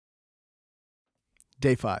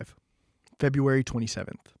Day 5, February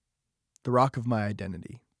 27th. The rock of my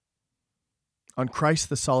identity. On Christ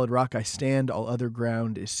the solid rock I stand, all other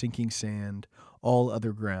ground is sinking sand. All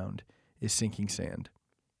other ground is sinking sand.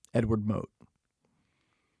 Edward Mote.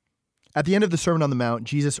 At the end of the Sermon on the Mount,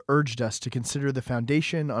 Jesus urged us to consider the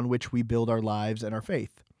foundation on which we build our lives and our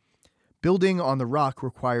faith. Building on the rock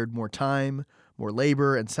required more time, more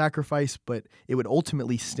labor, and sacrifice, but it would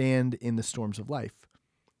ultimately stand in the storms of life.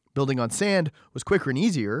 Building on sand was quicker and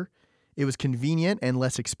easier. It was convenient and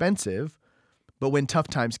less expensive, but when tough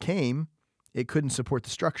times came, it couldn't support the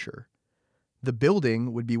structure. The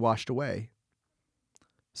building would be washed away.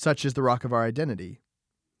 Such is the rock of our identity.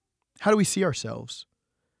 How do we see ourselves?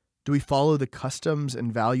 Do we follow the customs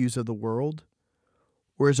and values of the world?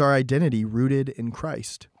 Or is our identity rooted in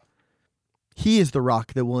Christ? He is the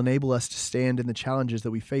rock that will enable us to stand in the challenges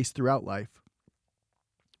that we face throughout life.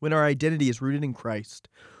 When our identity is rooted in Christ,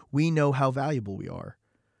 we know how valuable we are.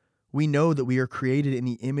 We know that we are created in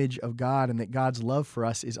the image of God and that God's love for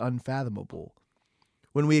us is unfathomable.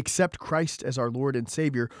 When we accept Christ as our Lord and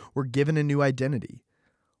Savior, we're given a new identity.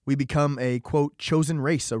 We become a, quote, chosen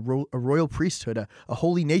race, a royal priesthood, a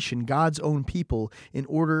holy nation, God's own people, in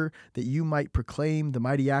order that you might proclaim the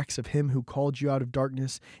mighty acts of him who called you out of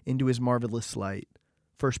darkness into his marvelous light.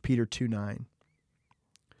 1 Peter 2:9.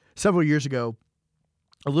 Several years ago,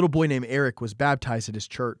 a little boy named Eric was baptized at his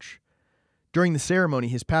church. During the ceremony,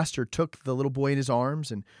 his pastor took the little boy in his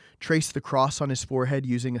arms and traced the cross on his forehead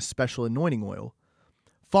using a special anointing oil.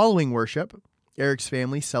 Following worship, Eric's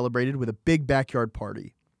family celebrated with a big backyard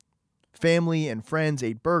party. Family and friends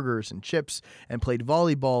ate burgers and chips and played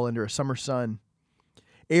volleyball under a summer sun.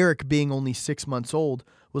 Eric, being only 6 months old,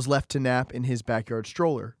 was left to nap in his backyard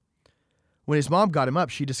stroller. When his mom got him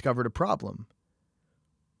up, she discovered a problem.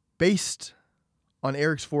 Based on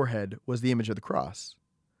Eric's forehead was the image of the cross.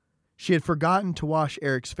 She had forgotten to wash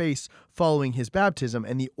Eric's face following his baptism,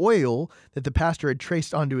 and the oil that the pastor had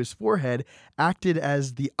traced onto his forehead acted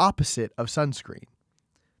as the opposite of sunscreen.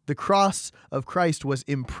 The cross of Christ was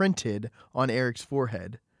imprinted on Eric's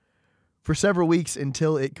forehead. For several weeks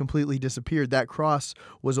until it completely disappeared, that cross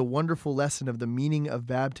was a wonderful lesson of the meaning of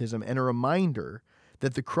baptism and a reminder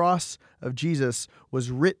that the cross of Jesus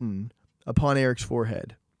was written upon Eric's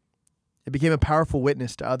forehead. It became a powerful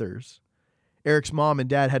witness to others. Eric's mom and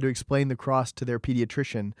dad had to explain the cross to their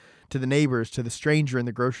pediatrician, to the neighbors, to the stranger in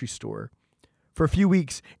the grocery store. For a few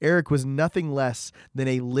weeks, Eric was nothing less than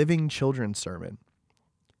a living children's sermon.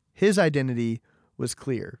 His identity was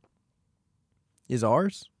clear. Is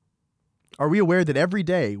ours? Are we aware that every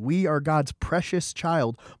day we are God's precious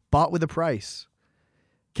child, bought with a price?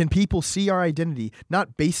 Can people see our identity,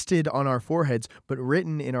 not basted on our foreheads, but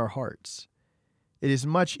written in our hearts? It is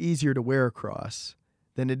much easier to wear a cross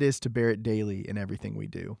than it is to bear it daily in everything we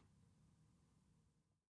do.